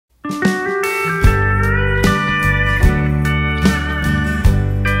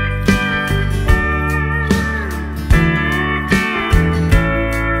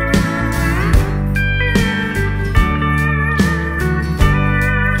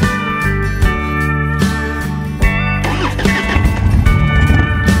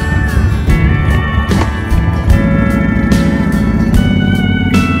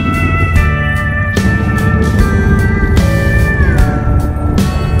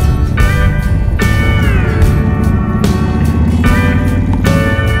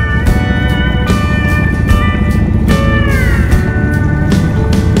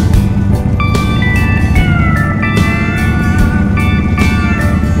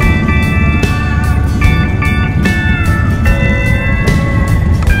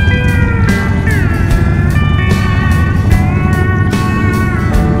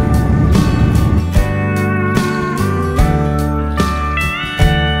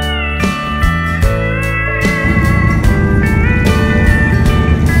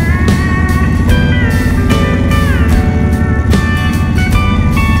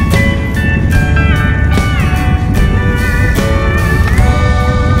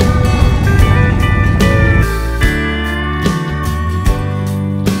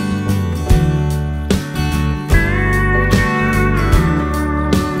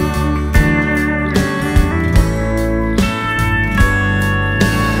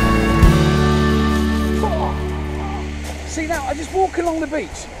walk along the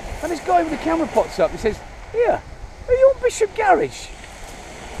beach, and this guy with the camera pops up and says, "Here, are you on Bishop Garage?"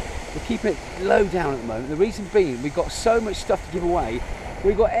 We're keeping it low down at the moment. The reason being, we've got so much stuff to give away.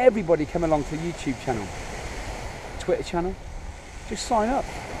 We've got everybody come along to the YouTube channel, Twitter channel. Just sign up.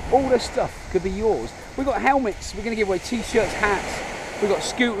 All this stuff could be yours. We've got helmets. We're going to give away t-shirts, hats. We've got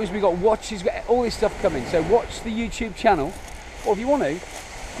scooters. We've got watches. We've got all this stuff coming. So watch the YouTube channel, or if you want to.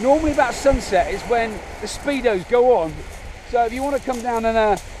 Normally about sunset is when the speedos go on. So if you want to come down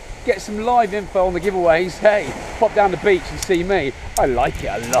and get some live info on the giveaways, hey, pop down the beach and see me. I like it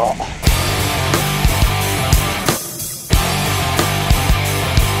a lot.